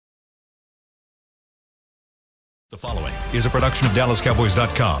The following is a production of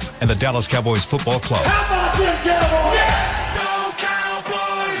DallasCowboys.com and the Dallas Cowboys Football Club. How about them Cowboys? Yeah! Go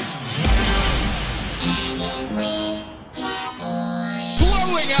Cowboys!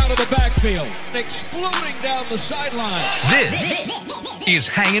 Blowing out of the backfield, exploding down the sideline. This is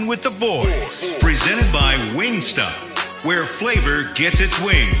Hangin' with the Boys, presented by Wingstop, where flavor gets its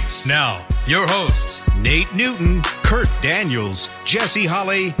wings. Now, your hosts, Nate Newton, Kurt Daniels, Jesse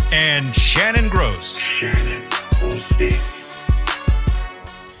Holley, and Shannon Gross.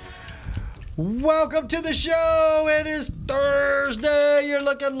 Welcome to the show. It is Thursday. You're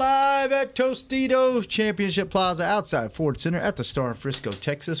looking live at Tostitos Championship Plaza outside Ford Center at the Star in Frisco,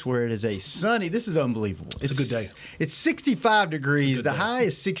 Texas, where it is a sunny. This is unbelievable. It's a good day. It's 65 degrees. The high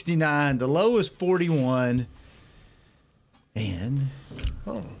is 69. The low is 41. And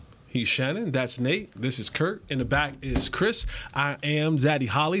he's Shannon. That's Nate. This is Kurt. In the back is Chris. I am Zaddy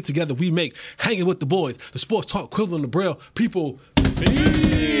Holly. Together we make Hanging with the Boys, the sports talk equivalent of Braille. People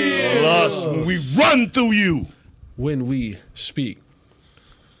feel us when we run through you. When we speak.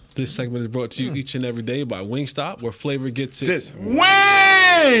 This segment is brought to you each and every day by Wingstop, where flavor gets its wings.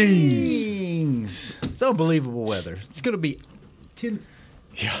 It's unbelievable weather. It's going to be 10.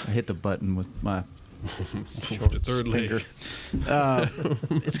 Yeah, I hit the button with my the third leg.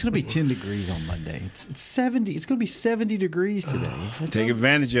 It's going to be 10 degrees on Monday. It's 70. It's going to be 70 degrees today. Take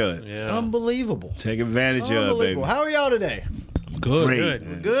advantage of it. It's unbelievable. Take advantage of it, baby. How are y'all today? Good.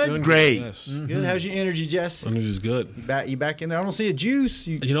 Great. Good? Great. Yes. Good. How's your energy, Jess? Energy is good. You back in there? I don't see a juice.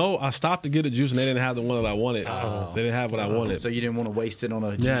 You know, I stopped to get a juice and they didn't have the one that I wanted. They didn't have what I wanted. So you didn't want to waste it on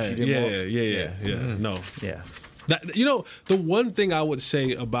a juice Yeah, you didn't want? yeah. No. Yeah. That, you know, the one thing I would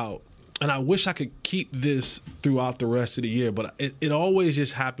say about, and I wish I could keep this throughout the rest of the year, but it always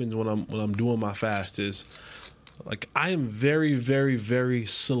just happens when I'm doing my fast is, like, I am very, very, very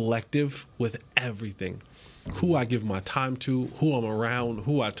selective with everything. Who I give my time to, who I'm around,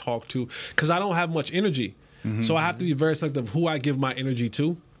 who I talk to, because I don't have much energy. Mm-hmm. So I have to be very selective who I give my energy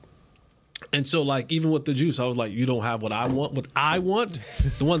to. And so, like, even with the juice, I was like, you don't have what I want,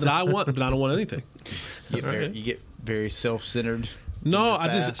 the one that I want, but I don't want anything. You get very self-centered. No, I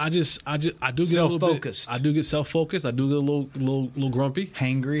do get self-focused. I do get self-focused. I do get a little grumpy.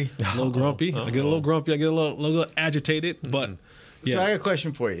 Hangry. A little grumpy. I get a little grumpy. I get a little agitated. But yeah. So I got a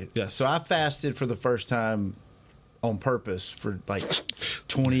question for you. Yes. So I fasted for the first time on purpose for like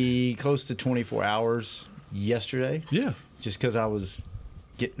close to 24 hours yesterday. Yeah. Just because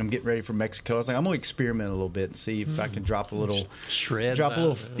I'm getting ready for Mexico. I was like, I'm gonna experiment a little bit and see if I can drop a little flab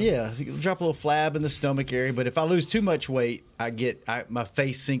in the stomach area. But if I lose too much weight, my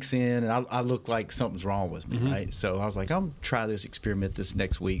face sinks in and I look like something's wrong with me, right? So I was like, I'm gonna try this experiment this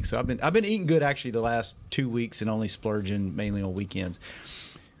next week. So I've been eating good actually the last 2 weeks and only splurging mainly on weekends.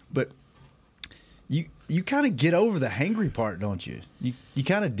 But you kind of get over the hangry part, don't you? You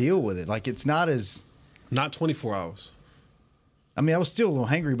kind of deal with it. Like it's not 24 hours. I mean, I was still a little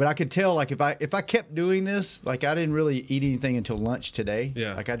hangry, but I could tell, like, if I kept doing this, like, I didn't really eat anything until lunch today.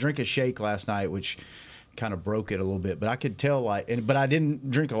 Yeah. Like, I drank a shake last night, which kind of broke it a little bit. But I could tell, but I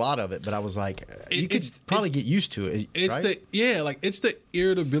didn't drink a lot of it. But I was like, you could probably get used to it. It's right? it's the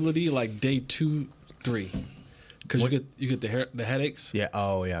irritability, like day 2, 3, because you get the headaches. Yeah.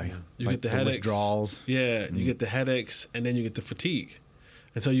 Oh, yeah. You like get the headaches, withdrawals. Yeah. You get the headaches, and then you get the fatigue,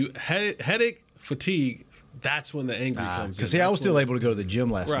 and so you headache, fatigue. That's when the anger comes in. Because I was still able to go to the gym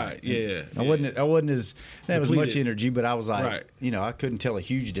last night. Right, yeah. I wasn't as much energy, but I was like, right. I couldn't tell a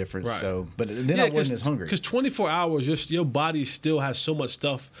huge difference. Right. So, but then I wasn't as hungry. Because 24 hours, your body still has so much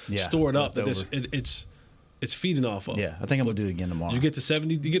stuff stored up that it's feeding off of. Yeah, I think I'm gonna do it again tomorrow. You get to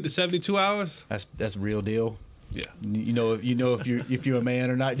 70. You get to 72 hours. That's a real deal. Yeah. You know if you're a man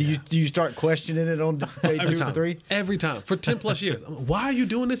or not. Do you start questioning it on day 2 or 3? Every time for 10 plus years. Why are you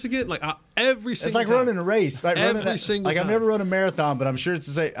doing this again? Like every single. It's like time. running a race. Like every single. Like time. I've never run a marathon, but I'm sure it's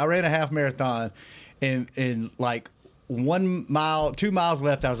the same. I ran a half marathon, and like 1 mile, 2 miles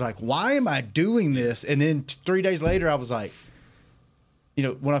left. I was like, why am I doing this? And then 3 days later, I was like.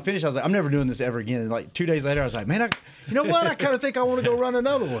 When I finished, I was like, I'm never doing this ever again. And like 2 days later, I was like, man, you know what? I kind of think I want to go run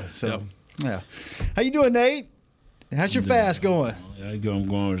another one. So, yeah. How you doing, Nate? How's your fast going? I'm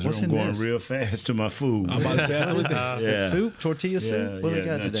going real fast to my food. I'm about to say soup, tortilla soup. What do we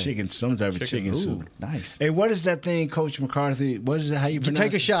got today? Some type of chicken soup. Nice. Hey, what is that thing, Coach McCarthy? What is it? How you pronounce it?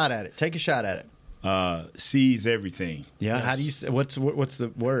 Take a shot at it. Seize everything. Yeah. Yes. How do you say? What's the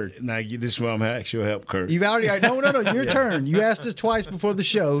word? Now this is where I'm actually help, Kurt. You've already no. Your turn. You asked us twice before the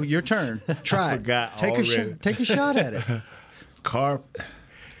show. Your turn. Try. I forgot Take already. Take a shot at it.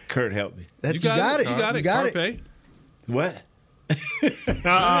 Kurt, help me. You got it. You got it. What?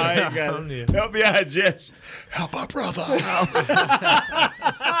 I ain't got it. Help me out, Jess. Help our brother.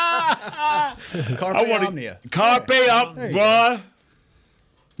 Carpe Omnia. Carpe up, There you boy.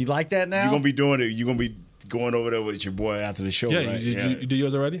 You like that now? You're gonna be doing it. You're gonna be going over there with your boy after the show, Yeah, right? you did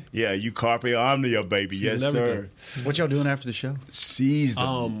yours already? Yeah, you Carpe Omnia, baby. Season Yes, everything. sir. What y'all doing after the show? Seize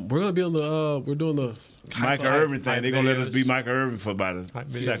them. We're gonna be on the. We're doing the Michael Irvin thing. hype They're gonna let us videos. be Michael Irvin for about a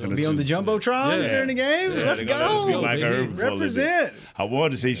second or Be two. on the Jumbotron Yeah. during the game? Yeah, Let's they're gonna let us be go. Michael Irvin for a little bit. Represent. I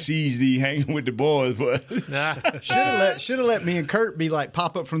wanted to say seize the hanging with the boys, but Should have let me and Kurt be like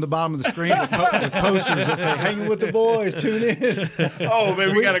pop up from the bottom of the screen with, with posters that say "Hanging with the Boys." Tune in. oh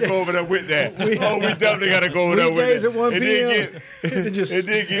man, we gotta go over there with that. We definitely gotta go over there with Weekdays that. at 1 It p.m.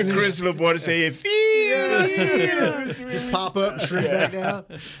 did get Chris little boy to say it. Just pop up, shrink back down.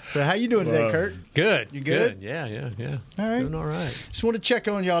 So how you doing today, Kurt? Good. You good? Yeah. All right. Doing all right. Just want to check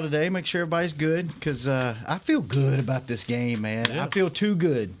on y'all today, make sure everybody's good, because I feel good about this game, man. I feel too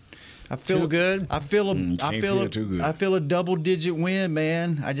good. I feel Too good? I feel a, can't I feel feel a, too good. I feel a double-digit win,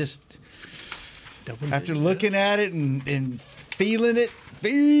 man. I just after looking at it and feeling it,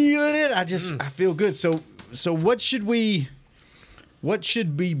 I feel good. So what should we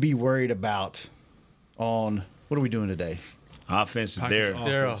be worried about on what are we doing today? Offense is Packers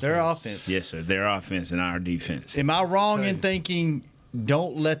there. offense. Their offense. Yes, sir. Their offense and our defense. Am I wrong in thinking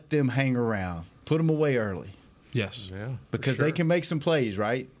don't let them hang around? Put them away early Yes. Yeah. because they can make some plays,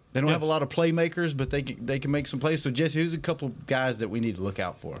 right? They don't have a lot of playmakers, but they can make some plays. So Jesse, who's a couple guys that we need to look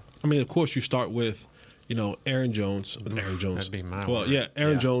out for? I mean, of course, you start with, Aaron Jones. That'd be my Well, word. yeah,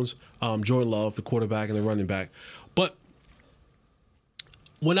 Aaron Yeah. Jones, Jordan Love, the quarterback and the running back. But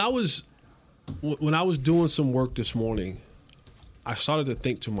when I was doing some work this morning, I started to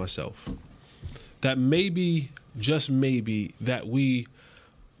think to myself that maybe, just maybe, that we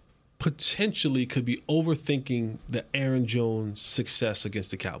potentially could be overthinking the Aaron Jones success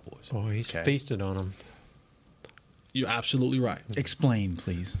against the Cowboys. Boy, he's feasted on them. You're absolutely right. Explain,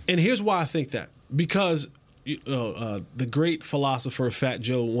 please. And here's why I think that. Because the great philosopher Fat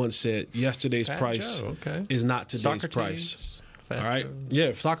Joe once said, yesterday's Fat price Joe, okay. is not today's Socrates, price. Fat All right? Joe.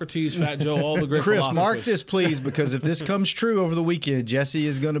 Yeah, Socrates, Fat Joe, all the great Chris, philosophers. mark this, please, because if this comes true over the weekend, Jesse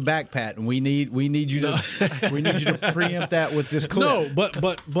is going to backpat, and we need you to preempt that with this clip. No, but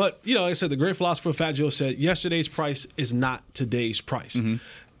like I said, the great philosopher Fat Joe said, yesterday's price is not today's price. Mm-hmm.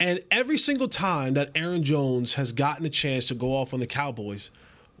 And every single time that Aaron Jones has gotten a chance to go off on the Cowboys,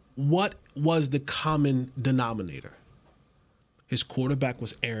 what was the common denominator? His quarterback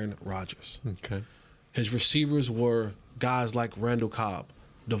was Aaron Rodgers. Okay. His receivers were guys like Randall Cobb,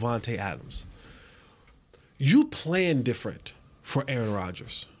 Devontae Adams. You plan different for Aaron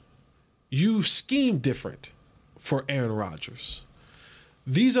Rodgers. You scheme different for Aaron Rodgers.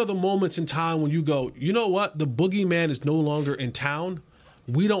 These are the moments in time when you go, you know what? The boogeyman is no longer in town.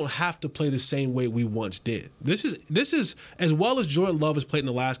 We don't have to play the same way we once did. This is as well as Jordan Love has played in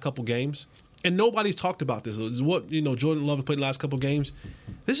the last couple games, and nobody's talked about this. This is what Jordan Love has played in the last couple games.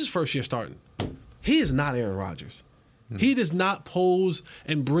 This is first year starting. He is not Aaron Rodgers. He does not pose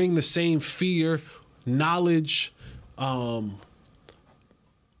and bring the same fear, knowledge, I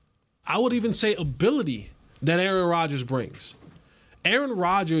would even say ability that Aaron Rodgers brings. Aaron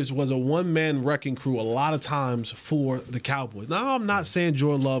Rodgers was a one-man wrecking crew a lot of times for the Cowboys. Now, I'm not saying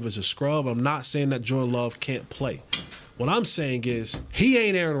Jordan Love is a scrub. I'm not saying that Jordan Love can't play. What I'm saying is he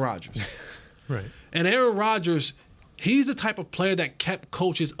ain't Aaron Rodgers. Right. And Aaron Rodgers, he's the type of player that kept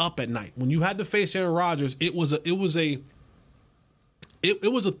coaches up at night. When you had to face Aaron Rodgers, it was a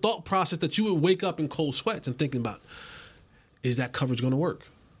thought process that you would wake up in cold sweats and thinking about, is that coverage going to work?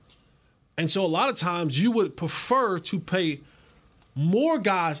 And so a lot of times you would prefer to pay more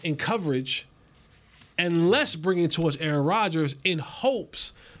guys in coverage and less bringing towards Aaron Rodgers in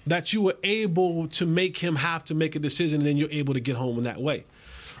hopes that you were able to make him have to make a decision and then you're able to get home in that way.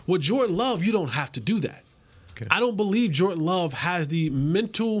 With Jordan Love, you don't have to do that. Okay. I don't believe Jordan Love has the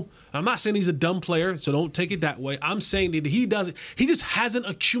mental. I'm not saying he's a dumb player, so don't take it that way. I'm saying that he just hasn't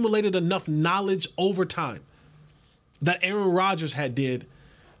accumulated enough knowledge over time that Aaron Rodgers did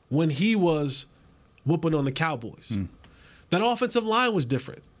when he was whooping on the Cowboys. That offensive line was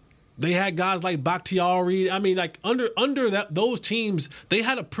different. They had guys like Bakhtiari. I mean, like under those teams, they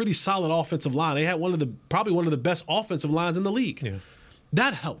had a pretty solid offensive line. They had probably one of the best offensive lines in the league. Yeah.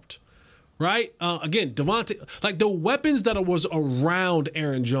 That helped, right? Again, Devontae, like the weapons that was around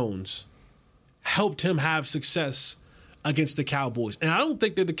Aaron Jones helped him have success against the Cowboys. And I don't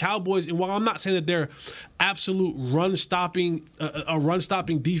think that the Cowboys, and while I'm not saying that they're absolute run-stopping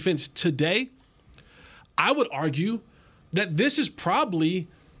defense today, I would argue that this is probably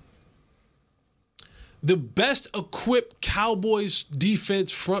the best equipped Cowboys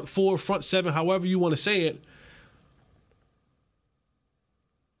defense, front four, front seven, however you want to say it,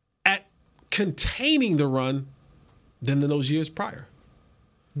 at containing the run than in those years prior.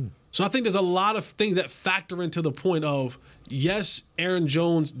 So I think there's a lot of things that factor into the point of, yes, Aaron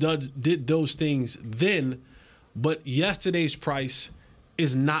Jones did those things then, but yesterday's price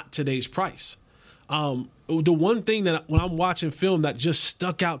is not today's price. The one thing that when I'm watching film that just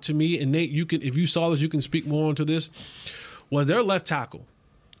stuck out to me, and Nate, if you saw this, you can speak more onto this, was their left tackle,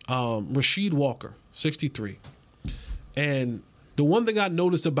 Rasheed Walker, 63. And the one thing I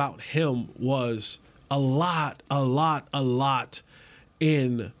noticed about him was a lot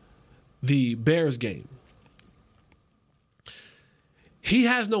in the Bears game. He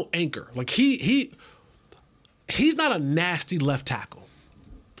has no anchor. Like he's not a nasty left tackle.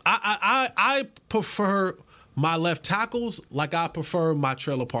 I prefer my left tackles like I prefer my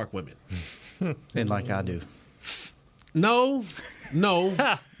trailer park women. And like I do. No.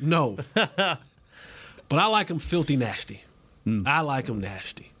 But I like them filthy nasty. I like them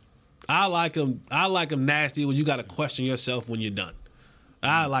nasty. I like them nasty when you got to question yourself when you're done.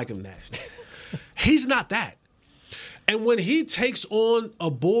 I like him nasty. He's not that. And when he takes on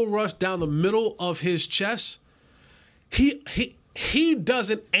a bull rush down the middle of his chest, he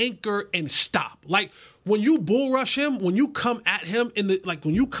doesn't anchor and stop. Like when you bull rush him, when you come at him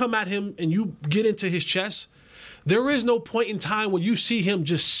when you come at him and you get into his chest, there is no point in time when you see him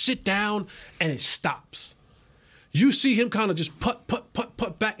just sit down and it stops. You see him kind of just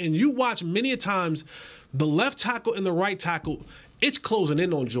put back, and you watch many a times the left tackle and the right tackle, it's closing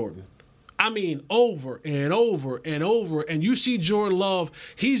in on Jordan. I mean, over and over and over. And you see Jordan Love,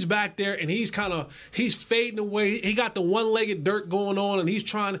 he's back there and he's fading away. He got the one-legged dirt going on and he's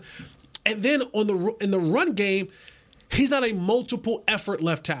trying. And then in the run game, he's not a multiple effort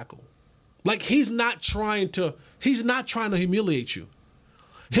left tackle. Like he's not trying to humiliate you.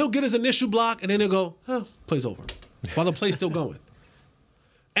 He'll get his initial block and then he'll go, play's over, while the play's still going.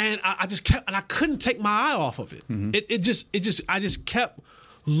 And I couldn't take my eye off of it. Mm-hmm. I just kept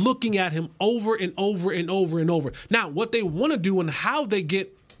looking at him over and over and over and over. Now, what they want to do and how they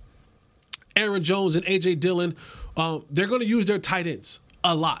get Aaron Jones and A.J. Dillon, they're going to use their tight ends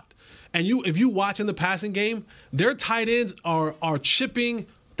a lot. And if you watch in the passing game, their tight ends are chipping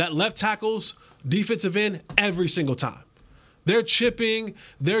that left tackle's defensive end every single time. They're chipping.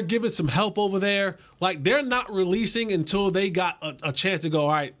 They're giving some help over there. Like, they're not releasing until they got a chance to go, all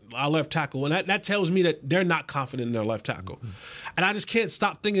right, our left tackle. And that tells me that they're not confident in their left tackle. Mm-hmm. And I just can't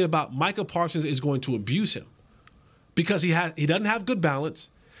stop thinking about Micah Parsons is going to abuse him because he doesn't have good balance.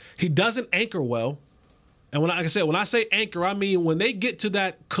 He doesn't anchor well. And when I say anchor, I mean when they get to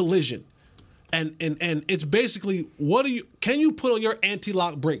that collision. And it's basically, can you put on your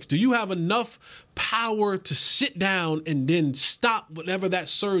anti-lock brakes? Do you have enough power to sit down and then stop whatever that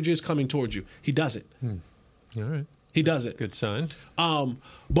surge is coming towards you? He doesn't. All right. He doesn't. Good sign.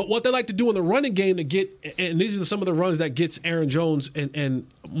 But what they like to do in the running game to get, and these are some of the runs that gets Aaron Jones and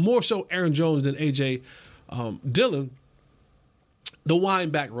more so Aaron Jones than A.J. Dillon, the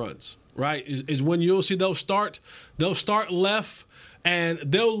wind back runs, right? Is when you'll see they'll start left, and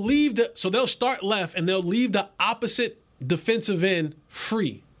they'll start left and they'll leave the opposite defensive end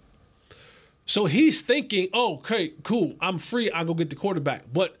free. So he's thinking, oh, okay, cool, I'm free, I'll go get the quarterback.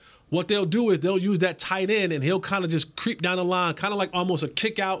 But what they'll do is they'll use that tight end and he'll kind of just creep down the line, kind of like almost a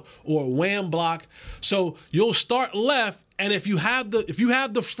kick out or a wham block. So you'll start left, and if you have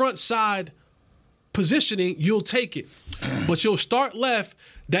the front side positioning, you'll take it. But you'll start left.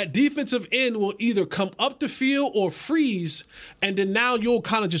 That defensive end will either come up the field or freeze, and then now you'll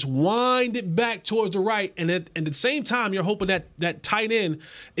kind of just wind it back towards the right. And at the same time, you're hoping that tight end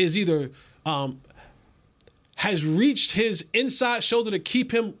is either has reached his inside shoulder to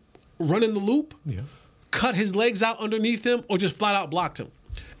keep him running the loop, cut his legs out underneath him, or just flat out blocked him.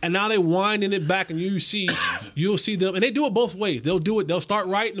 And now they're winding it back, and you'll see them. And they do it both ways. They'll start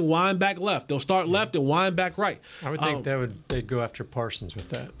right and wind back left. They'll start left and wind back right. I would think they'd go after Parsons with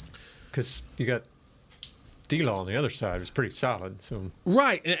that, because you got D-Law on the other side. It's pretty solid. So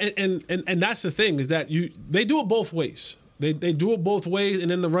right, and that's the thing is that they do it both ways. They do it both ways,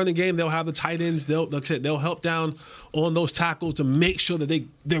 and in the running game, they'll have the tight ends. They'll help down on those tackles to make sure that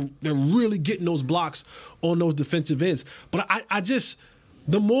they're really getting those blocks on those defensive ends. But I just,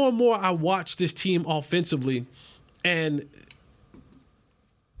 the more and more I watch this team offensively, and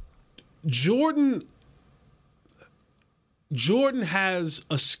Jordan has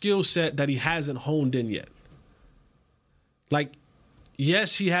a skill set that he hasn't honed in yet. Like,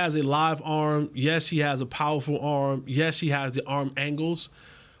 yes, he has a live arm. Yes, he has a powerful arm. Yes, he has the arm angles.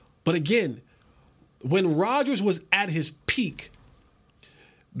 But again, when Rodgers was at his peak,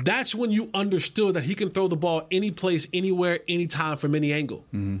 that's when you understood that he can throw the ball any place, anywhere, anytime, from any angle.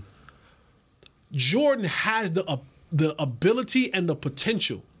 Mm-hmm. Jordan has the ability and the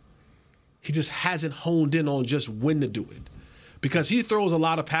potential. He just hasn't honed in on just when to do it, because he throws a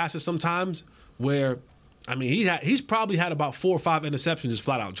lot of passes sometimes where, I mean, he's probably had about 4 or 5 interceptions just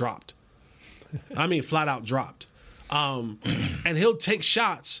flat out dropped. Flat out dropped. And he'll take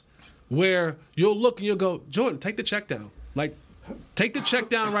shots where you'll look and you'll go, Jordan, take the check down. Like, take the check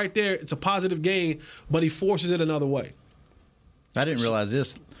down right there. It's a positive gain, but he forces it another way. I didn't realize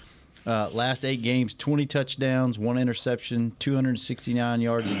this. Last 8 games, 20 touchdowns, 1 interception, 269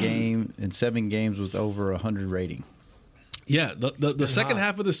 yards a game, and 7 games with over 100 rating. Yeah, the second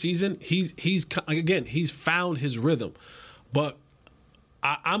half of the season, he's found his rhythm, but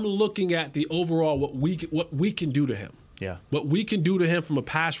I'm looking at the overall what we can do to him. Yeah, what we can do to him from a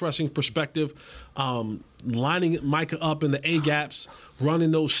pass rushing perspective, lining Micah up in the A gaps,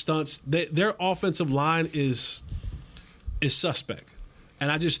 running those stunts. Their offensive line is suspect.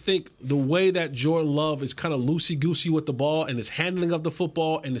 And I just think the way that Jordan Love is kind of loosey-goosey with the ball and his handling of the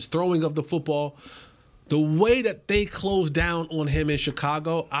football and his throwing of the football, the way that they closed down on him in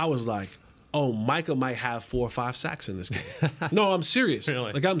Chicago, I was like, oh, Micah might have 4 or 5 sacks in this game. No, I'm serious.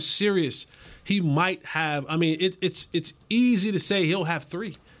 Really? Like, I'm serious. He might have, it's easy to say he'll have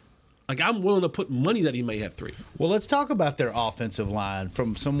 3. Like, I'm willing to put money that he may have 3. Well, let's talk about their offensive line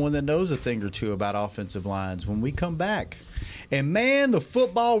from someone that knows a thing or two about offensive lines when we come back. And, man, the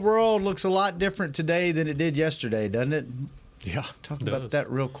football world looks a lot different today than it did yesterday, doesn't it? Yeah, Talk about that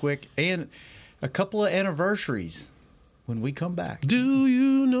real quick. And a couple of anniversaries when we come back. Do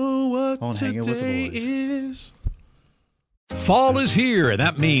you know what On Hangin' with the today Boys. is? Fall is here, and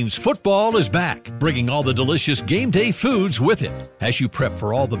that means football is back, bringing all the delicious game day foods with it. As you prep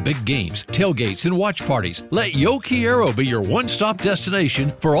for all the big games, tailgates, and watch parties, let Yo Quiero be your one-stop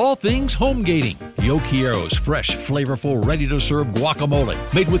destination for all things home gating. Yo Quiero's fresh, flavorful, ready-to-serve guacamole,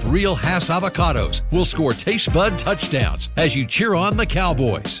 made with real Hass avocados, will score taste bud touchdowns as you cheer on the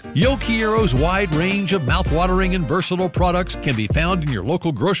Cowboys. Yo Quiero's wide range of mouthwatering and versatile products can be found in your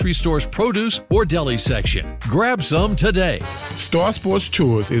local grocery store's produce or deli section. Grab some today. Star Sports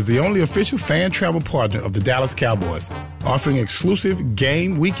Tours is the only official fan travel partner of the Dallas Cowboys, offering exclusive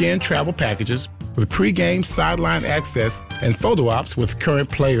game weekend travel packages with pre-game sideline access and photo ops with current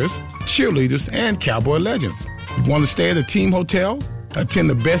players, cheerleaders, and Cowboy legends. You want to stay at a team hotel,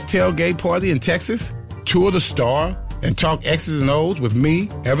 attend the best tailgate party in Texas, tour the Star, and talk X's and O's with me,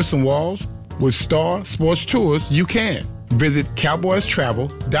 Everson Walls? With Star Sports Tours, you can. Visit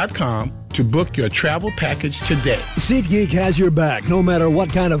cowboystravel.com to book your travel package today. SeatGeek has your back no matter what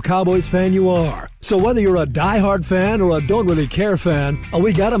kind of Cowboys fan you are. So whether you're a diehard fan or a don't really care fan, a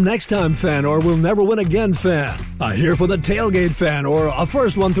we got 'em next time fan or we'll never win again fan, a here for the tailgate fan or a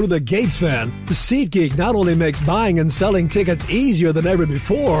first one through the gates fan, SeatGeek not only makes buying and selling tickets easier than ever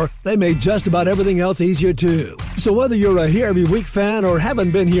before, they made just about everything else easier too. So whether you're a here every week fan or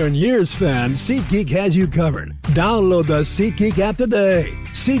haven't been here in years fan, SeatGeek has you covered. Download the SeatGeek app today.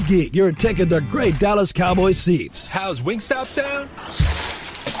 SeatGeek, your ticket to great Dallas Cowboys seats. How's Wingstop sound?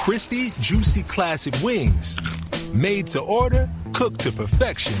 Crispy, juicy, classic wings. Made to order, cooked to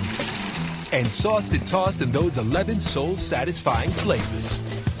perfection. And sauced and tossed in those 11 soul-satisfying flavors.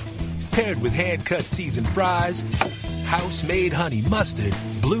 Paired with hand-cut seasoned fries, house-made honey mustard,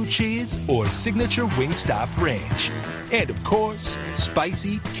 blue cheese, or signature Wingstop ranch. And, of course,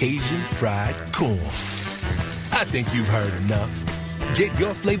 spicy Cajun fried corn. I think you've heard enough. Get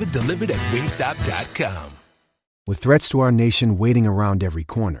your flavor delivered at Wingstop.com. With threats to our nation waiting around every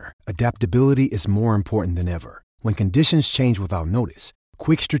corner, adaptability is more important than ever. When conditions change without notice,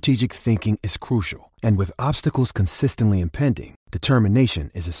 quick strategic thinking is crucial. And with obstacles consistently impending, determination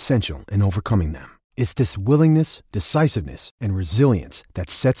is essential in overcoming them. It's this willingness, decisiveness, and resilience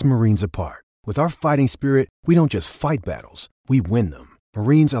that sets Marines apart. With our fighting spirit, we don't just fight battles, we win them.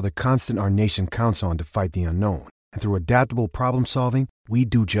 Marines are the constant our nation counts on to fight the unknown. And through adaptable problem solving, we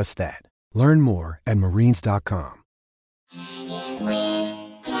do just that. Learn more at Marines.com.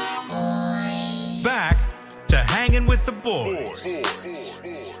 Back to Hanging with the Boys.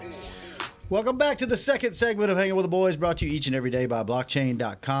 Welcome back to the second segment of Hanging with the Boys, brought to you each and every day by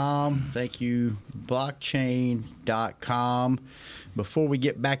Blockchain.com. Thank you, Blockchain.com. Before we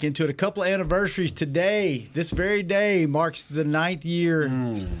get back into it, a couple of anniversaries today. This very day marks the 9th year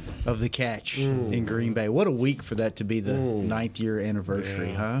of the catch in Green Bay. What a week for that to be the 9th year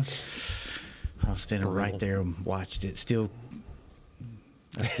anniversary, huh? I was standing right there and watched it. Still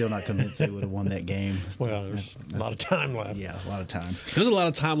I'm still not convinced they would have won that game. Well, there's a lot of time left. Yeah, a lot of time. There's a lot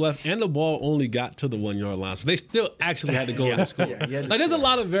of time left, and the ball only got to the 1 yard line, so they still actually had to go and score. Like, there's a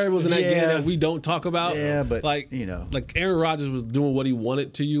lot of variables in that game that we don't talk about. Yeah, but like Aaron Rodgers was doing what he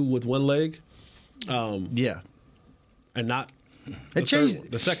wanted to you with one leg. And not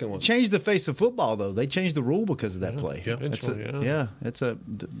the second one. Changed the face of football, though. They changed the rule because of that play. Yeah,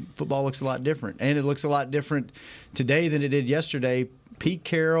 football looks a lot different, and it looks a lot different today than it did yesterday. Pete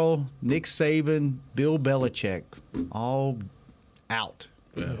Carroll, Nick Saban, Bill Belichick, all out.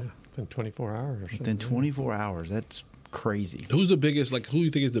 Yeah, within 24 hours. Within 24 hours, that's crazy. Who's the biggest? Who do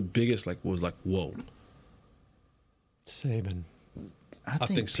you think is the biggest? Whoa. Saban. I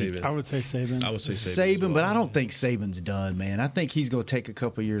think Saban. I would say Saban. I would say Saban. But I don't think Saban's done, man. I think he's going to take a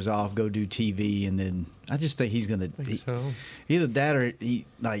couple years off, go do TV, and then I just think he's going to. Either that or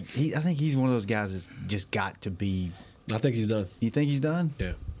I think he's one of those guys that's just got to be. I think he's done. You think he's done?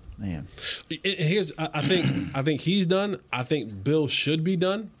 Yeah. Man. I think he's done. I think Bill should be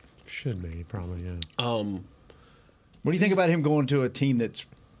done. Should be, probably, yeah. What do you think about him going to a team that's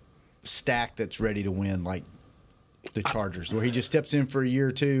stacked, that's ready to win, like the Chargers, where he just steps in for a year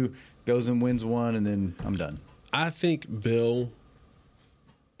or two, goes and wins one, and then I'm done? I think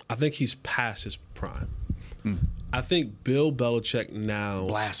he's past his prime. I think Bill Belichick now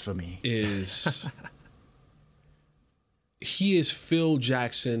blasphemy is he is Phil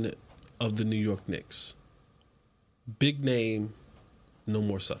Jackson of the New York Knicks. Big name, no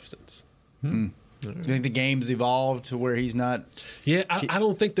more substance. You think the game's evolved to where he's not? Yeah, I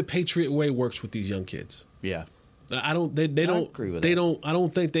don't think the Patriot way works with these young kids. Yeah. I don't. They don't agree with they that. don't. I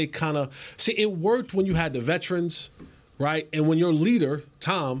don't think they kind of see. It worked when you had the veterans, right? And when your leader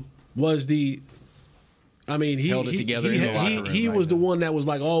Tom was the. I mean, he held it together in the locker room. He was the one that was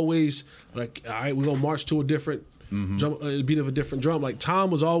like always like, all right, we're gonna march to a different drum, beat of a different drum. Like Tom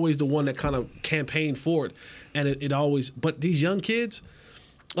was always the one that kind of campaigned for it, and it always. But these young kids,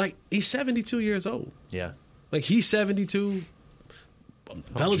 like he's 72 years old. Yeah, like he's 72.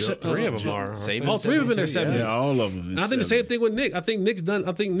 Belichick, three of them are. All three of them in their 70s. Yeah, all of them. And I think the same thing with Nick. I think Nick's done.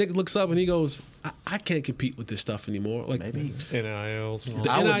 I think Nick looks up and he goes, I can't compete with this stuff anymore. Like maybe NILs, and all the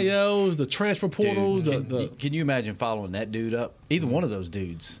that. NILs, the transfer portals. Can you imagine following that dude up? Either one of those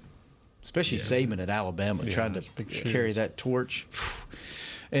dudes, especially Saban at Alabama, trying to carry that torch.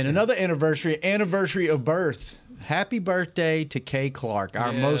 And another anniversary of birth. Happy birthday to Kay Clark,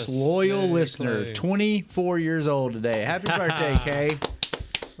 our most loyal listener, Clay. 24 years old today. Happy birthday, Kay.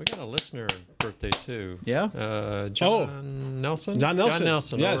 We got a listener birthday too. Yeah? John Nelson. John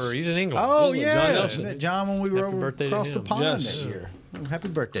Nelson. Yes. Or he's in England. Oh, England, yeah. John I Nelson. met John when we were Happy over birthday to across the him. pond Yes. that year. Oh, happy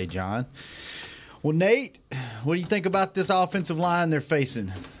birthday, John. Well, Nate, what do you think about this offensive line they're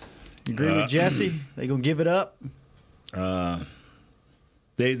facing? You agree with Jesse? They going to give it up?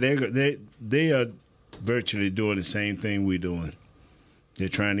 They are virtually doing the same thing we're doing. They're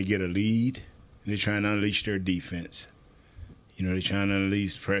trying to get a lead. They're trying to unleash their defense. You know, they're trying to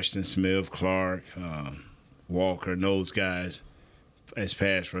unleash Preston Smith, Clark, Walker, and those guys as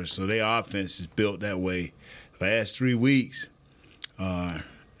pass rush. So their offense is built that way. Last 3 weeks,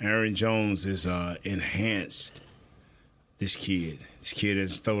 Aaron Jones has enhanced this kid. This kid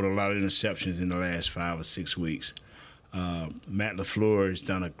has thrown a lot of interceptions in the last 5 or 6 weeks. Matt LaFleur has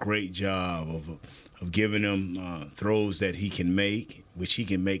done a great job of giving him throws that he can make, which he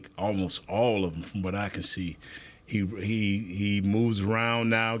can make almost all of them from what I can see. He moves around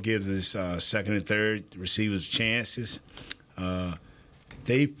now, gives his second and third receivers chances.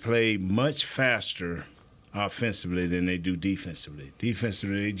 They play much faster offensively than they do defensively.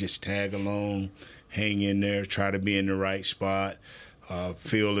 Defensively, they just tag along, hang in there, try to be in the right spot,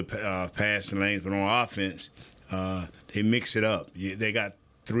 fill the passing lanes. But on offense, they mix it up. They got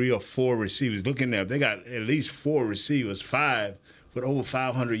 3 or 4 receivers. Look in there. They got at least 4 receivers, 5 with over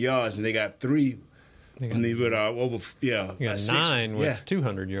 500 yards, and they got 3 with over, You got 6. 9 with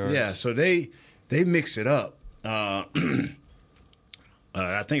 200 yards. Yeah, so they mix it up. I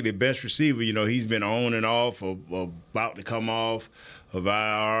think the best receiver, he's been on and off, or about to come off of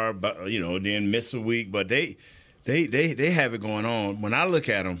IR, but then miss a week. But they have it going on. When I look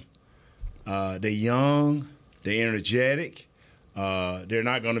at them, they're young, they're energetic. They're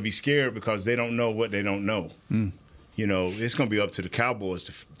not going to be scared because they don't know what they don't know. It's going to be up to the Cowboys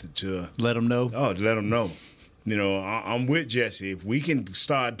to let them know. Oh, to let them know. I'm with Jesse. If we can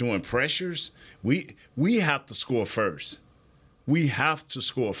start doing pressures, we have to score first. We have to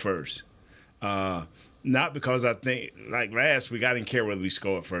score first. Not because I think, like last week, I didn't care whether we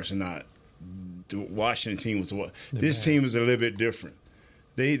scored first or not. The Washington team was what. This team is a little bit different.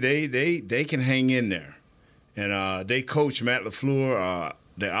 They can hang in there. And they coach Matt LaFleur.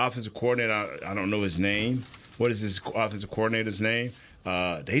 the offensive coordinator, I don't know his name. What is his offensive coordinator's name?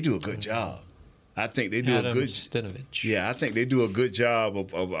 They do a good job. I think they do Adam a good. Stinovich. Yeah, I think they do a good job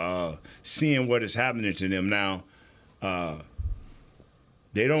of seeing what is happening to them now.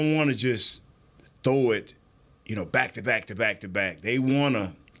 They don't want to just throw it, back to back to back to back. They want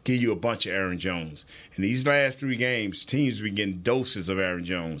to give you a bunch of Aaron Jones. In these last 3 games, teams have been getting doses of Aaron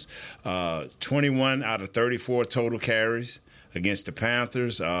Jones. 21 out of 34 total carries against the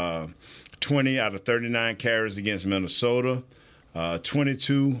Panthers. 20 out of 39 carries against Minnesota.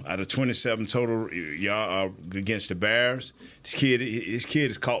 22 out of 27 total against the Bears. His kid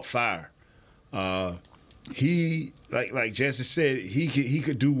has caught fire. He, like Jesse said, he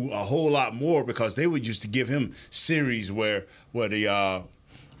could do a whole lot more because they would used to give him series where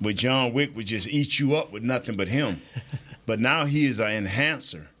John Wick would just eat you up with nothing but him. But now he is an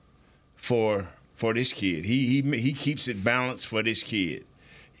enhancer for this kid. He keeps it balanced for this kid.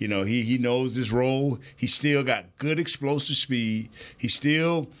 He knows his role. He's still got good explosive speed. He's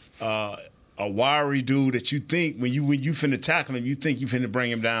still a wiry dude that you think when you finna tackle him, you think you finna bring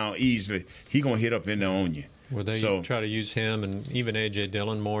him down easily. He gonna hit up in there on you. Will they try to use him and even A.J.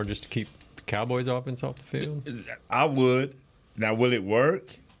 Dillon more just to keep the Cowboys' offense off the field? I would. Now, will it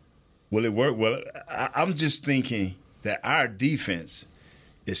work? Well, I'm just thinking that our defense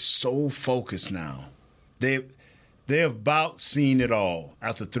is so focused now. They have about seen it all.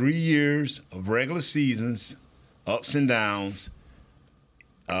 After 3 years of regular seasons, ups and downs,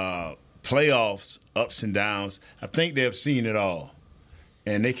 playoffs, ups and downs, I think they have seen it all.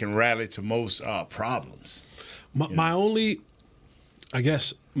 And they can rally to most problems. My only,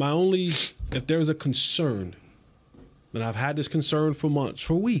 if there's a concern, and I've had this concern for months,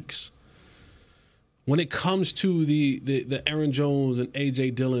 for weeks, when it comes to the Aaron Jones and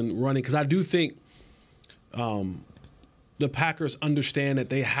A.J. Dillon running, because I do think the Packers understand that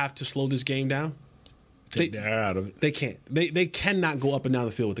they have to slow this game down. They're out of it. They can't. They cannot go up and down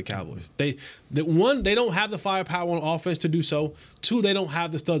the field with the Cowboys. They don't have the firepower on offense to do so. 2, they don't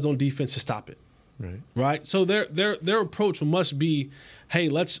have the studs on defense to stop it. Right. So their approach must be, hey,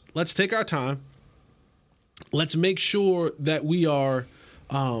 let's take our time. Let's make sure that we are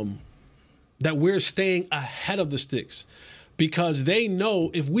that we're staying ahead of the sticks. Because they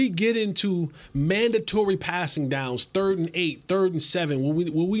know if we get into mandatory passing downs, 3rd and 8, 3rd and 7,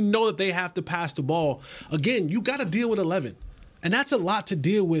 where we know that they have to pass the ball, again, you got to deal with 11. And that's a lot to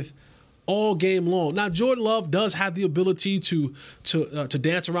deal with all game long. Now, Jordan Love does have the ability to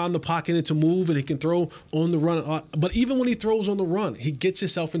dance around the pocket and to move, and he can throw on the run. But even when he throws on the run, he gets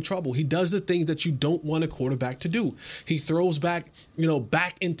himself in trouble. He does the things that you don't want a quarterback to do. He throws back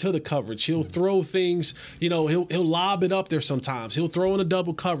into the coverage. He'll throw things, he'll lob it up there sometimes. He'll throw in a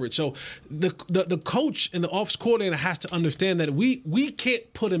double coverage. So the coach and the offensive coordinator has to understand that we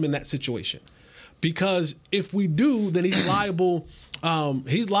can't put him in that situation. Because if we do, then he's liable.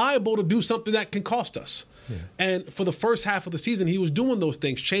 He's liable to do something that can cost us. Yeah. And for the first half of the season, he was doing those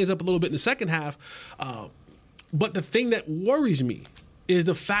things, changed up a little bit in the second half. But the thing that worries me is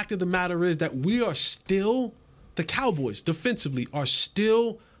the fact of the matter is that we are still, the Cowboys defensively are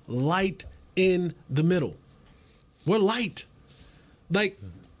still light in the middle. We're light. Like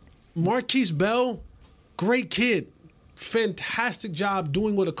Marquise Bell, great kid. Fantastic job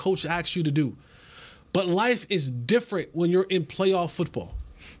doing what a coach asks you to do. But life is different when you're in playoff football.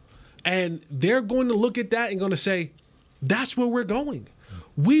 And they're going to look at that and going to say, that's where we're going.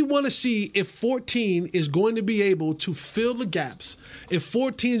 We want to see if 14 is going to be able to fill the gaps, if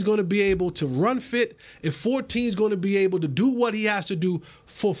 14 is going to be able to run fit, if 14 is going to be able to do what he has to do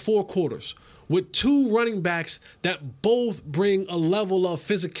for 4 quarters, with 2 running backs that both bring a level of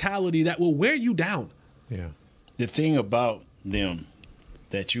physicality that will wear you down. Yeah. The thing about them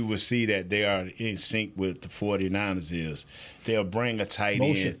that you will see that they are in sync with the 49ers is they'll bring a tight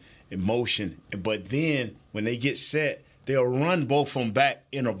end in motion, but then when they get set, they'll run both from back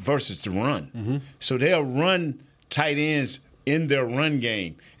versus the run. Mm-hmm. So they'll run tight ends in their run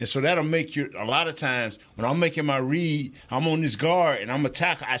game. And so that'll make you, a lot of times when I'm making my read, I'm on this guard and I'm a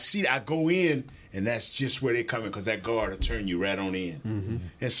tackle, I go in, and that's just where they come in because that guard will turn you right on in. Mm-hmm.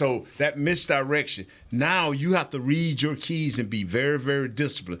 And so that misdirection, now you have to read your keys and be very, very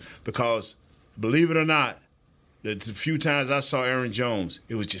disciplined because, believe it or not, the few times I saw Aaron Jones,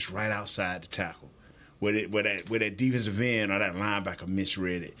 it was just right outside the tackle. Where that defensive end or that linebacker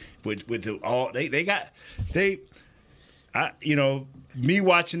misread it. Me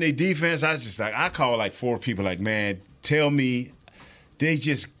watching their defense, I was just like, I call like 4 people like, man, tell me they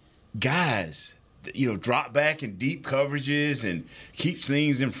just guys, drop back in deep coverages and keeps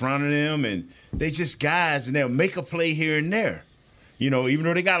things in front of them, and they just guys, and they'll make a play here and there. Even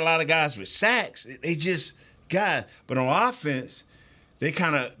though they got a lot of guys with sacks, they just got. But on offense, they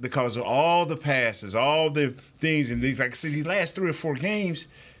kind of, because of all the passes, all the things, and these, like I said, these last 3 or 4 games,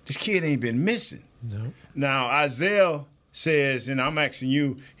 this kid ain't been missing. No. Now, Isaiah says, and I'm asking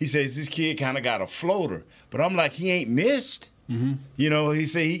you, he says this kid kind of got a floater. But I'm like, he ain't missed. Mm-hmm. He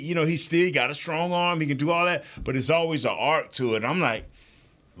say, he still got a strong arm. He can do all that. But it's always an arc to it. I'm like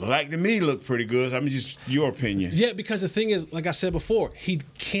to me, look pretty good. I mean, just your opinion. Yeah, because the thing is, like I said before, he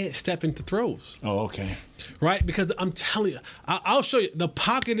can't step into throws. Oh, okay. Right? Because I'm telling you, I'll show you. The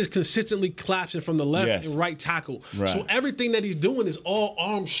pocket is consistently collapsing from the left and right tackle. Right. So everything that he's doing is all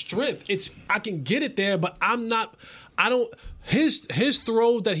arm strength. I can get it there, but his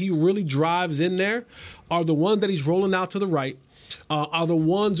throws that he really drives in there are the ones that he's rolling out to the right. Are the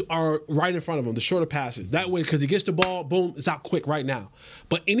ones are right in front of him, the shorter passes. That way, because he gets the ball, boom, it's out quick right now.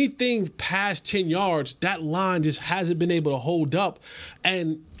 But anything past 10 yards, that line just hasn't been able to hold up.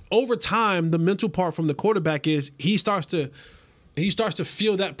 And over time, the mental part from the quarterback is he starts to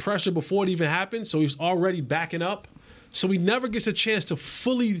feel that pressure before it even happens, so he's already backing up. So he never gets a chance to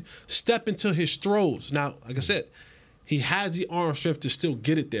fully step into his throws. Now, like I said, he has the arm strength to still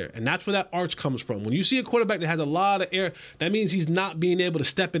get it there. And that's where that arch comes from. When you see a quarterback that has a lot of air, that means he's not being able to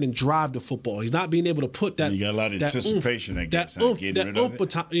step in and drive the football. He's not being able to put that. You got a lot of anticipation behind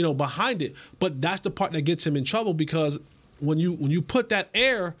it. But that's the part that gets him in trouble, because when you put that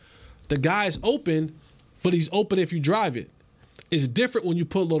air, the guy's open, but he's open if you drive it. It's different when you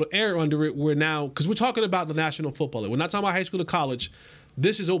put a little air under it, where now, because we're talking about the National Football League. We're not talking about high school or college.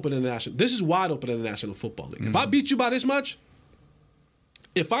 This is open in the national. This is wide open in the National Football League. Mm-hmm. If I beat you by this much,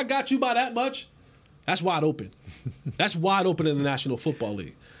 if I got you by that much, that's wide open. That's wide open in the National Football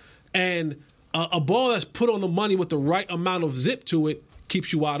League. And a ball that's put on the money with the right amount of zip to it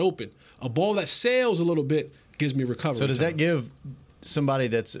keeps you wide open. A ball that sails a little bit gives me recovery. So does that give somebody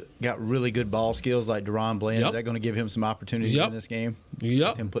that's got really good ball skills like Deron Bland, is that going to give him some opportunities in this game?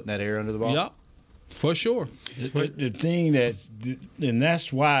 Yep. Him putting that air under the ball? Yep. For sure. The thing and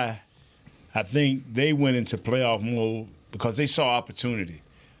that's why I think they went into playoff mode, because they saw opportunity.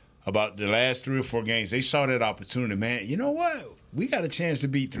 About the last 3 or 4 games, they saw that opportunity. Man, you know what? We got a chance to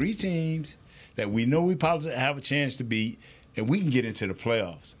beat 3 teams that we know we probably have a chance to beat, and we can get into the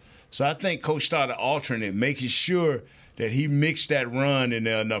playoffs. So I think Coach started altering it, making sure that he mixed that run in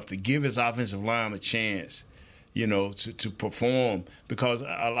there enough to give his offensive line a chance, to perform. Because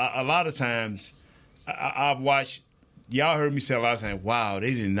a lot of times – I've watched, y'all heard me say a lot of times, wow,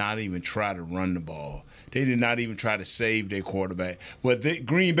 they did not even try to run the ball. They did not even try to save their quarterback. But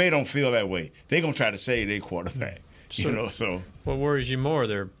Green Bay don't feel that way. They're going to try to save their quarterback. So what worries you more,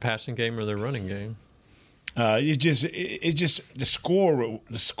 their passing game or their running game? It's just the score.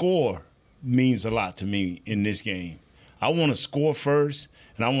 The score means a lot to me in this game. I want to score first,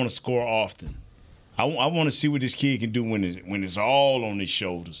 and I want to score often. I want to see what this kid can do when it's all on his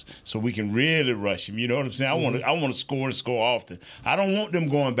shoulders, so we can really rush him. You know what I'm saying? I want to score and score often. I don't want them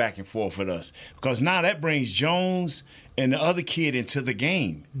going back and forth with us, because now that brings Jones and the other kid into the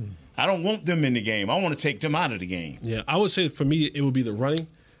game. I don't want them in the game. I want to take them out of the game. Yeah, I would say for me it would be the running,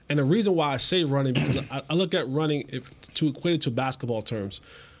 and the reason why I say running, because I look at running to equate it to basketball terms.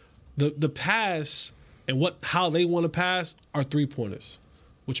 The pass and how they want to pass are 3-pointers.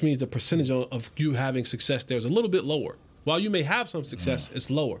 Which means the percentage of you having success there is a little bit lower. While you may have some success, it's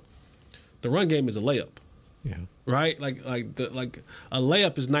lower. The run game is a layup. Yeah. Right? Like a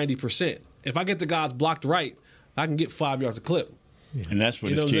layup is 90%. If I get the guys blocked right, I can get 5 yards a clip. Yeah. And that's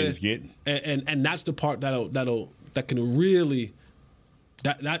what this kid is getting. And that's the part that can really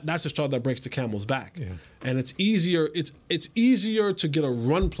that's the straw that breaks the camel's back. Yeah. And it's easier to get a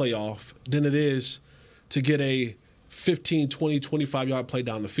run play off than it is to get a 15, 20, 25-yard play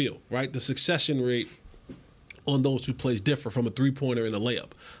down the field, right? The succession rate on those two plays differ from a 3-pointer and a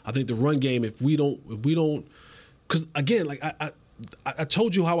layup. I think the run game, if we don't, because again, like I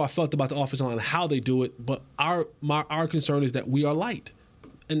told you how I felt about the offensive line and how they do it, but our concern is that we are light,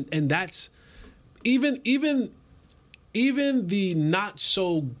 and that's even the not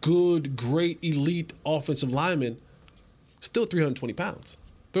so good, great, elite offensive linemen still 320 pounds.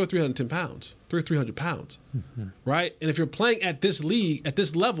 They're 310 pounds. They're 300 pounds, right? And if you're playing at this league, at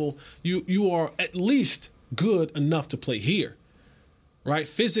this level, you are at least good enough to play here, right?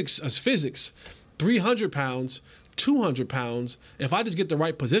 Physics is physics. 300 pounds, 200 pounds. If I just get the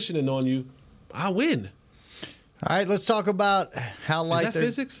right positioning on you, I win. All right, let's talk about how light is that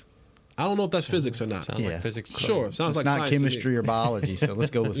physics? I don't know if that's physics or not. Sounds like physics. Sure, sounds It's like not science to me. chemistry or biology, so let's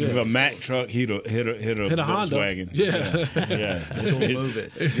go with If a physics. Mack truck hit a Honda. Volkswagen. Yeah. Let's go move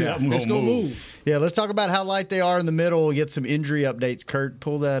it. Something Let's gonna go move. Yeah, let's talk about how light they are in the middle. We'll get some injury updates. Kurt,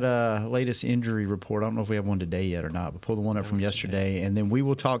 pull that latest injury report. I don't know if we have one today yet or not, but pull the one up from yesterday. And then we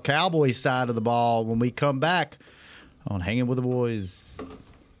will talk Cowboys side of the ball when we come back on Hanging with the Boys.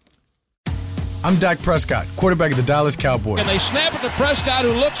 I'm Dak Prescott, quarterback of the Dallas Cowboys. And they snap it to Prescott,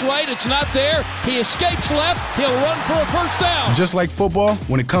 who looks right. It's not there. He escapes left. He'll run for a first down. Just like football,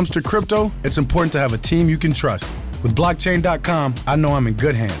 when it comes to crypto, it's important to have a team you can trust. With blockchain.com, I know I'm in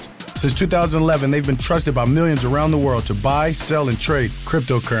good hands. Since 2011, they've been trusted by millions around the world to buy, sell, and trade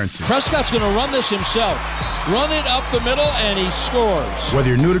cryptocurrency. Prescott's going to run this himself. Run it up the middle, and he scores. Whether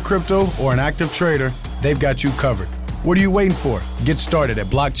you're new to crypto or an active trader, they've got you covered. What are you waiting for? Get started at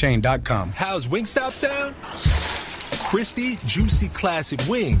blockchain.com. How's Wingstop sound? Crispy, juicy, classic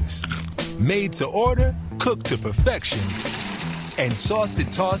wings. Made to order, cooked to perfection. And sauced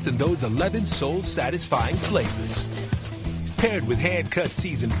and tossed in those 11 soul-satisfying flavors. Paired with hand-cut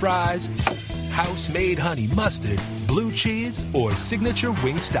seasoned fries, house-made honey mustard, blue cheese, or signature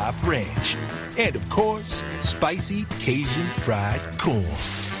Wingstop ranch. And, of course, spicy Cajun fried corn.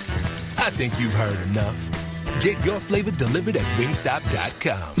 I think you've heard enough. Get your flavor delivered at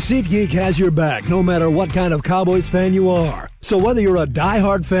wingstop.com. SeatGeek has your back no matter what kind of Cowboys fan you are. So whether you're a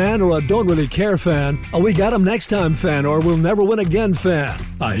diehard fan or a don't really care fan, a we got 'em next time fan or we'll never win again fan,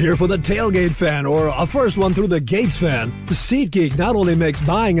 a here for the tailgate fan or a first one through the gates fan, SeatGeek not only makes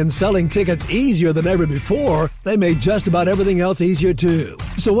buying and selling tickets easier than ever before, they made just about everything else easier too.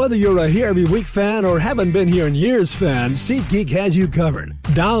 So whether you're a here every week fan or haven't been here in years fan, SeatGeek has you covered.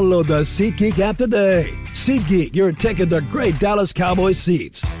 Download the SeatGeek app today. SeatGeek, your ticket to great Dallas Cowboys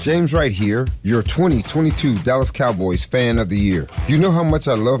seats. James Wright here, your 2022 Dallas Cowboys fan of the year. You know how much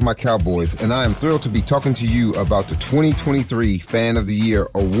I love my Cowboys, and I am thrilled to be talking to you about the 2023 Fan of the Year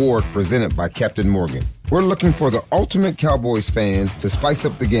award presented by Captain Morgan. We're looking for the ultimate Cowboys fan to spice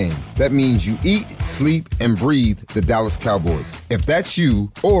up the game. That means you eat, sleep, and breathe the Dallas Cowboys. If that's you,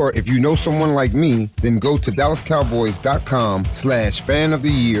 or if you know someone like me, then go to DallasCowboys.com/fan of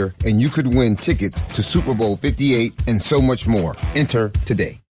the year, and you could win tickets to Super Bowl 58 and so much more. Enter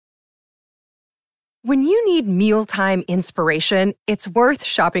today. When you need mealtime inspiration, it's worth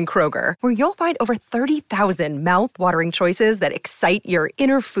shopping Kroger, where you'll find over 30,000 mouth-watering choices that excite your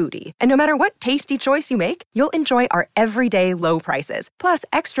inner foodie. And no matter what tasty choice you make, you'll enjoy our everyday low prices, plus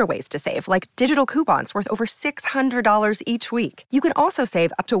extra ways to save, like digital coupons worth over $600 each week. You can also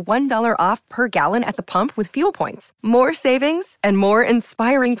save up to $1 off per gallon at the pump with fuel points. More savings and more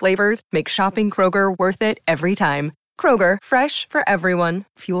inspiring flavors make shopping Kroger worth it every time. Kroger, fresh for everyone.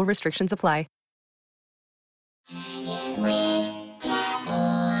 Fuel restrictions apply.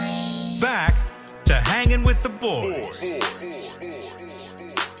 Back to Hanging with the Boys.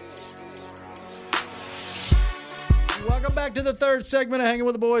 Welcome back to the third segment of Hanging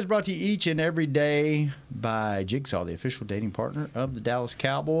with the Boys, brought to you each and every day by Jigsaw, the official dating partner of the Dallas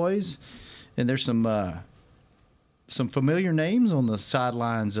Cowboys. And there's some familiar names on the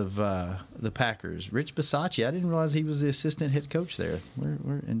sidelines of the Packers. Rich Bisaccia, I didn't realize he was the assistant head coach there.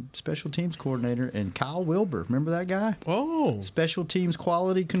 We're in special teams coordinator. And Kyle Wilbur, remember that guy? Oh. Special teams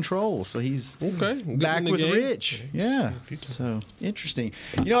quality control. So he's okay. back with Rich. Yeah. So, interesting.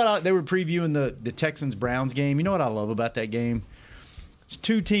 You know what? They were previewing the Texans-Browns game. You know what I love about that game? It's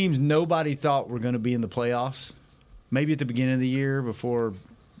two teams nobody thought were going to be in the playoffs. Maybe at the beginning of the year before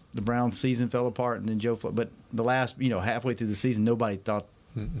the Browns season fell apart and then but the last, halfway through the season, nobody thought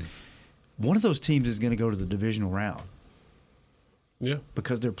one of those teams is going to go to the divisional round. Yeah.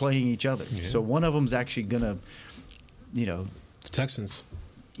 Because they're playing each other. Yeah. So one of them's actually going to, the Texans.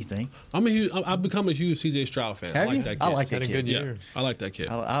 You think? I've become a huge C.J. Stroud fan. Have I like you? that kid. I like that kid. Good year. Yeah, I like that kid.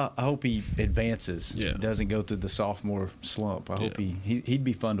 I hope he advances. Yeah. Doesn't go through the sophomore slump. I hope he'd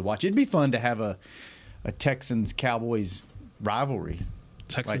be fun to watch. It'd be fun to have a Texans-Cowboys rivalry.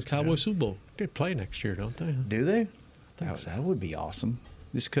 Texans-Cowboys Super Bowl. They play next year, don't they? Do they? That would be awesome.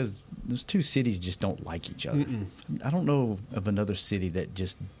 Just because those two cities just don't like each other. I don't know of another city that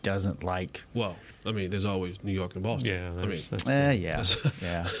just doesn't like. Well, there's always New York and Boston. Yeah, yeah.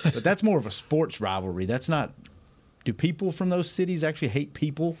 But that's more of a sports rivalry. That's not. Do people from those cities actually hate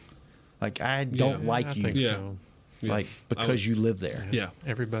people? Like, I don't like you. So. Like, because you live there. Yeah.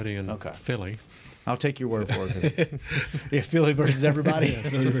 Everybody in Philly. I'll take your word for it. Yeah, Philly versus everybody. Yeah,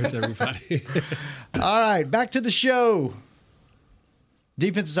 Philly versus everybody. All right, back to the show.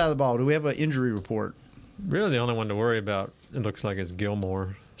 Defensive side of the ball. Do we have an injury report? Really, the only one to worry about, it looks like, is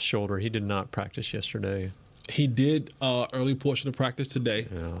Gilmore's shoulder. He did not practice yesterday. He did early portion of practice today.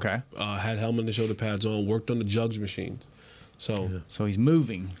 Yeah. Okay. Had helmet and shoulder pads on. Worked on the jugs machines. So he's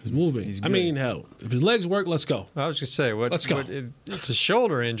moving. He's moving. I mean, hell, if his legs work, let's go. I was just say, let's go. If it's a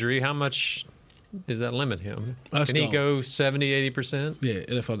shoulder injury. How much does that limit him? Can he go 70-80%? Yeah,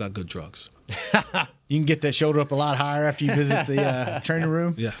 NFL got good drugs. You can get that shoulder up a lot higher after you visit the training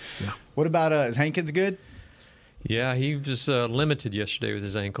room. Yeah. What about is Hankins good? Yeah, he was limited yesterday with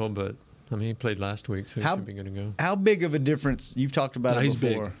his ankle, but I mean, he played last week, so he should be good to go. How big of a difference? You've talked about it he's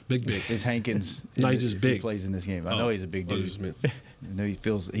before. Big. Is Hankins? No, he's just big. He plays in this game. I know he's a big dude. I know he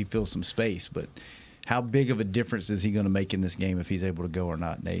fills some space, but how big of a difference is he going to make in this game if he's able to go or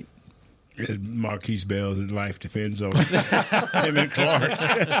not, Nate? Marquise Bell's life depends on him and Clark.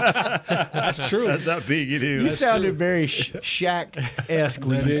 That's true. That's how big it is. You sounded very Shaq-esque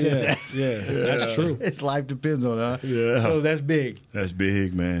when you said that. Yeah, that's true. His life depends on it, huh? Yeah. So that's big. That's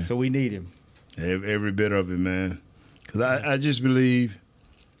big, man. So we need him. Every bit of it, man. Because I just believe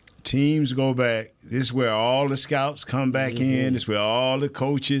teams go back. This is where all the scouts come back in. This is where all the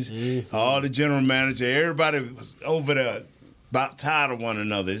coaches, all the general manager, everybody was over there about tired of one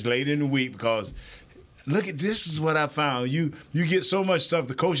another. It's late in the week because look at this is what I found. You get so much stuff,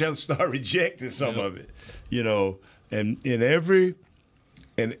 the coach has to start rejecting some of it. You know, and in every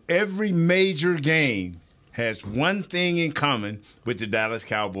major game has one thing in common with the Dallas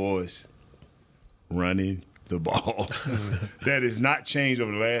Cowboys: running the ball. That has not changed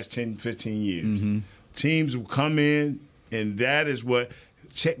over the last 10, 15 years. Teams will come in, and that is what –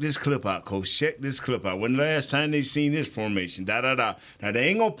 check this clip out, Coach. Check this clip out. When the last time they seen this formation, da-da-da. Now, they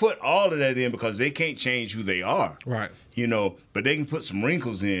ain't going to put all of that in because they can't change who they are. Right. You know, but they can put some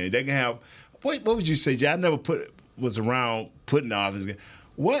wrinkles in. They can have – what would you say, Jay? I never was around putting the offense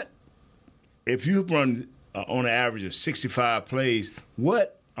 – what – if you run on an average of 65 plays,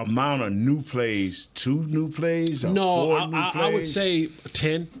 what amount of new plays? 2 new plays? Or 4 new plays? I would say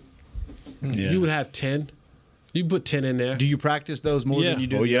 10. Yeah. You would have 10. You put 10 in there. Do you practice those more than you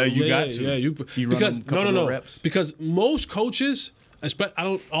do? Oh, yeah, you got to. Yeah, you run because them a couple more reps? Because most coaches,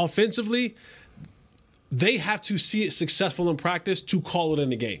 offensively, they have to see it successful in practice to call it in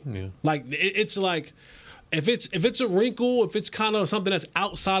the game. Yeah. Like it's like if it's a wrinkle, if it's kind of something that's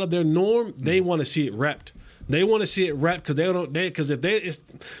outside of their norm, they want to see it repped. They want to see it repped because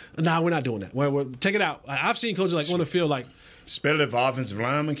we're not doing that. We're take it out. I've seen coaches on the field like. Especially if offensive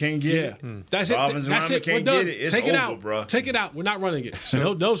lineman can't get it. That's it. That's it. We're done. It's Take it over, out, bro. Take it out. We're not running it.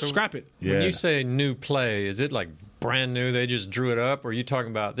 No, scrap it. Yeah. When you say new play, is it like brand new? They just drew it up, or are you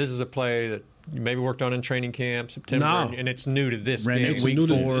talking about this is a play that you maybe worked on in training camp September, and it's new to this game? It's new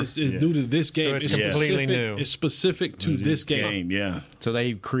to this game. So it's completely new. It's specific to this game. Yeah. So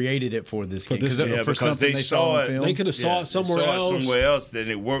they created it for this game. Because something they saw it. They could have saw it somewhere else. That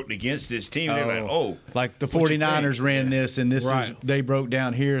it worked against this team. They're like, like the 49ers ran this, and this is they broke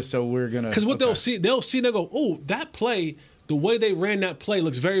down here, so we're gonna. Because what they'll see, they'll go, oh, that play. The way they ran that play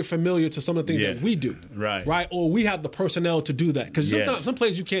looks very familiar to some of the things that we do. Right. Or we have the personnel to do that. Because sometimes some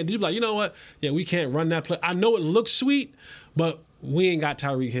plays you can't do. You're like, you know what? Yeah, we can't run that play. I know it looks sweet, but we ain't got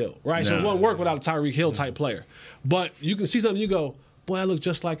Tyreek Hill. Right? So it won't work without a Tyreek Hill type player. But you can see something, you go, boy, I look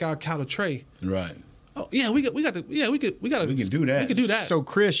just like our counter Trey. Right. Oh yeah, we can do that. We can do that. So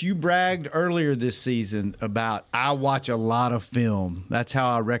Chris, you bragged earlier this season about I watch a lot of film. That's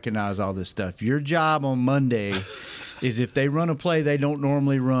how I recognize all this stuff. Your job on Monday is if they run a play they don't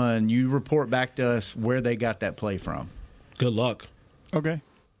normally run, you report back to us where they got that play from. Good luck. Okay.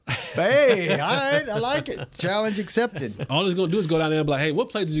 Hey, all right, I like it. Challenge accepted. All he's gonna do is go down there and be like, "Hey, what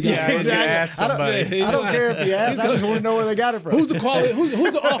play did you get?" Yeah, exactly. I don't care if he asks. I just want to know where they got it from. Who's the quality? Who's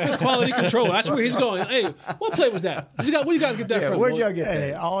the offense quality controller? That's where he's going. Hey, what play was that? Where you guys get that from? Where'd y'all get that?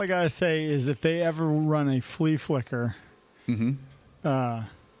 Hey, all I gotta say is if they ever run a flea flicker, our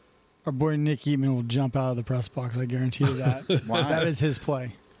boy Nick Eatman will jump out of the press box. I guarantee you that. Wow. That is his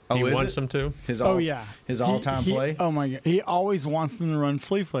play. He wants them to? His all-time play? Oh, my God. He always wants them to run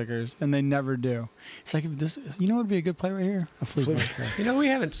flea flickers, and they never do. It's like, you know what would be a good play right here? A flea flicker. We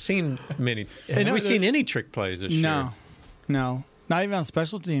haven't seen many. Have we seen any trick plays this year? No. Not even on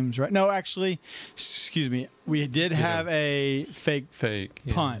special teams, right? No, actually, excuse me. We did have a fake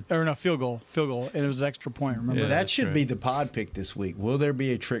punt. Or no, field goal. And it was an extra point, remember? Yeah, that should be the pod pick this week. Will there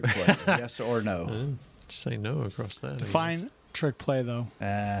be a trick play? Yes or no? Just say no across that. Define trick play, though.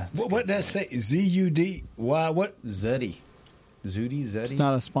 What that say? ZUD? Why? What? Zuddy. Zuddy? It's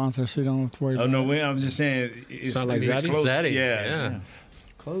not a sponsor, so you don't have to worry about it. Oh, no, I'm just saying. It's not like Zaddy? close. Zaddy. Yeah.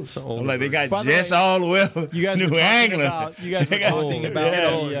 Close. I'm like, they got By the Jets way, all the way up You guys New were talking England. about. You guys were talking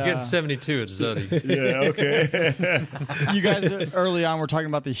about. You're getting 72 at Zuddy. Yeah, okay. You guys early on were talking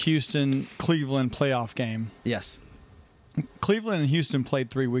about the Houston-Cleveland playoff game. Yes. Cleveland and Houston played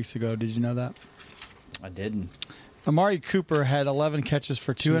 3 weeks ago. Did you know that? I didn't. Amari Cooper had 11 catches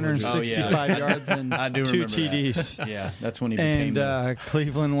for 265 yards and I do 2 remember TDs. That. Yeah, that's when he became. And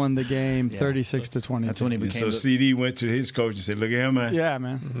Cleveland won the game 36-20. That's when he became. So CD went to his coach and said, "Look at him, man. Yeah,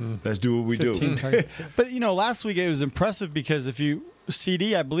 man. Let's do what we do." But last week it was impressive because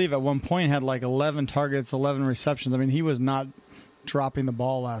CD, I believe, at one point had like 11 targets, 11 receptions. I mean, he was not dropping the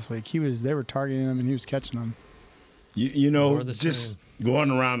ball last week. They were targeting him and he was catching them. You know, just going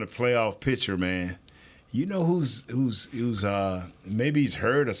around the playoff picture, man. You know who's maybe he's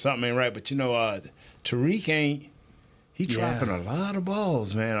hurt or something ain't right, but Tariq ain't. He dropping a lot of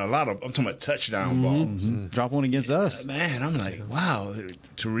balls, man. I'm talking about touchdown balls. Mm-hmm. Drop one against us, man. I'm like, wow,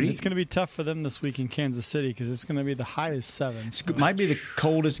 Tariq. It's going to be tough for them this week in Kansas City because it's going to be the highest 7. It might be the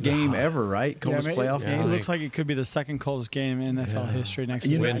coldest game ever, right? Coldest playoff game. It looks like it could be the second coldest game in NFL history next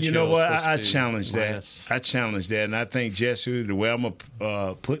week. You know what? I challenge that. I challenge that, and I think Jesse, the way I'm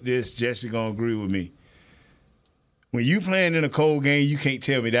gonna put this, Jesse gonna agree with me. When you playing in a cold game, you can't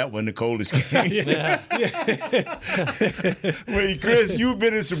tell me that wasn't the coldest game. When Chris, you've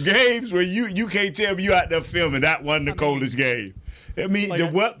been in some games where you can't tell me you out there filming that wasn't the coldest game. I mean, like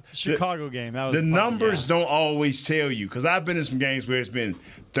Chicago game. That was the numbers don't always tell you because I've been in some games where it's been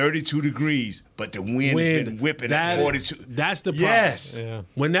 32 degrees, but the wind has been whipping at 42. That's the problem. Yes. Yeah.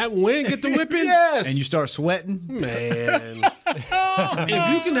 When that wind get the whipping, yes. And you start sweating, man.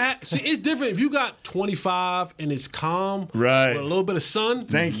 If you can it's different if you got 25 and it's calm, right, with a little bit of sun.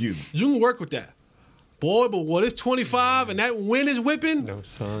 Thank you. You can work with that. Boy, but when it's 25 and that wind is whipping, no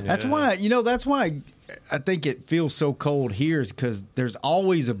sun. That's why that's why I think it feels so cold here is because there's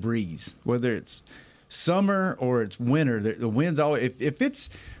always a breeze, whether it's summer or it's winter. The wind's always if it's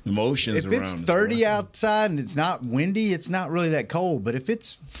emotions. If it's 30 outside and it's not windy, it's not really that cold. But if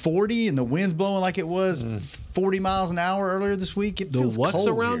it's 40 and the wind's blowing like it was 40 miles an hour earlier this week, it feels cold. The what's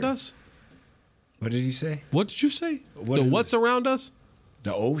around us? What did he say? What did you say? What's around us?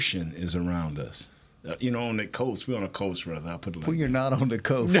 The ocean is around us. On the coast. We're on the coast, rather. I put it like you're not on the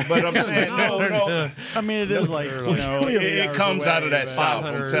coast. But I'm saying, no. I mean, it is like, it comes out of that south,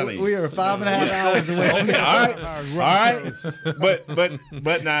 I'm telling you. We are 5.5 hours away. Okay, all right.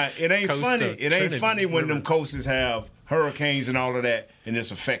 But now, it ain't funny. It ain't funny when them coasts have hurricanes and all of that, and it's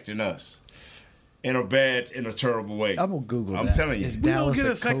affecting us. In a terrible way. I'm going to Google that. I'm telling you. We don't get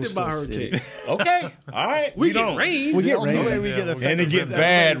affected by hurricanes. Okay. All right. We get rain. We get rain. We get affected. And it gets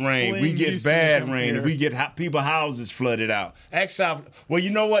bad rain. We get bad rain. And we get people's houses flooded out. Act south. Well, you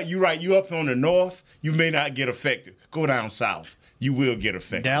know what? You're right. You up on the north, you may not get affected. Go down south. You will get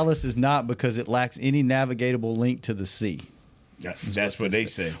affected. Dallas is not because it lacks any navigatable link to the sea. That's what they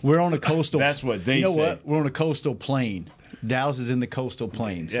say. We're on a coastal. That's what they say. You know what? We're on a coastal plain. Dallas is in the coastal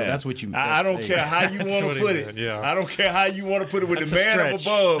plain, so that's what you. I don't care how you want to put it. Yeah. I don't care how you want to put it. With the man up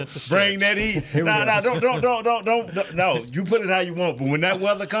above, bring that heat. Don't. No, you put it how you want. But when that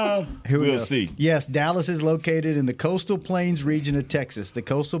weather comes, we'll see. Yes, Dallas is located in the coastal plains region of Texas. The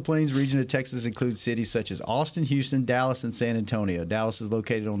coastal plains region of Texas includes cities such as Austin, Houston, Dallas, and San Antonio. Dallas is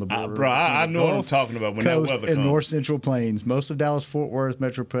located on the border. Bro, I know what I'm talking about. When that weather comes, in north central plains, most of Dallas-Fort Worth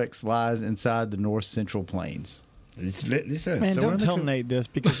Metroplex lies inside the north central plains. Man, don't tell Nate this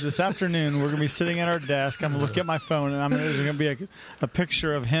because this afternoon we're going to be sitting at our desk. I'm going to look at my phone and there's going to be a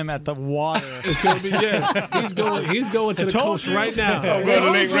picture of him at the water. It's going to be He's going to the coast right now. I'm going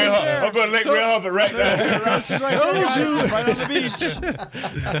to Lake Red Harbor right now. She's right there, right on the beach.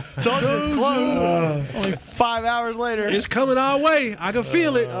 Told you it's close. Only 5 hours later. It's coming our way. I can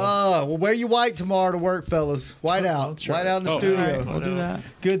feel it. Well, wear your white tomorrow to work, fellas. White out. White out in the studio. Right, I'll do that.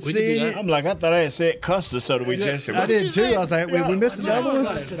 Good seeing you. I'm like, I thought I had said custard, so we just. I did too. I was like, we missed another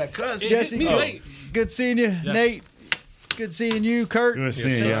one. Jesse, good seeing you. Yes. Nate, good seeing you. Kurt, good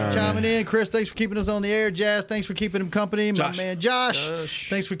seeing you. Thanks for chiming in. Chris, thanks for keeping us on the air. Jazz, thanks for keeping him company. My man Josh,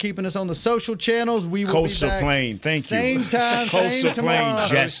 thanks for keeping us on the social channels. We will Coastal be back Plain, thank you. Same time, Coastal same Plain, tomorrow.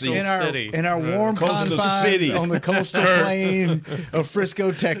 Jesse. In our warm Coastal confines City. on the coastal plain of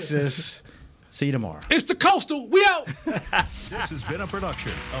Frisco, Texas. See you tomorrow. It's the Coastal. We out. This has been a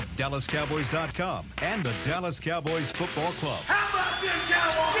production of DallasCowboys.com and the Dallas Cowboys Football Club. How about this,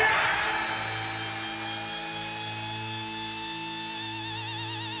 Cowboys?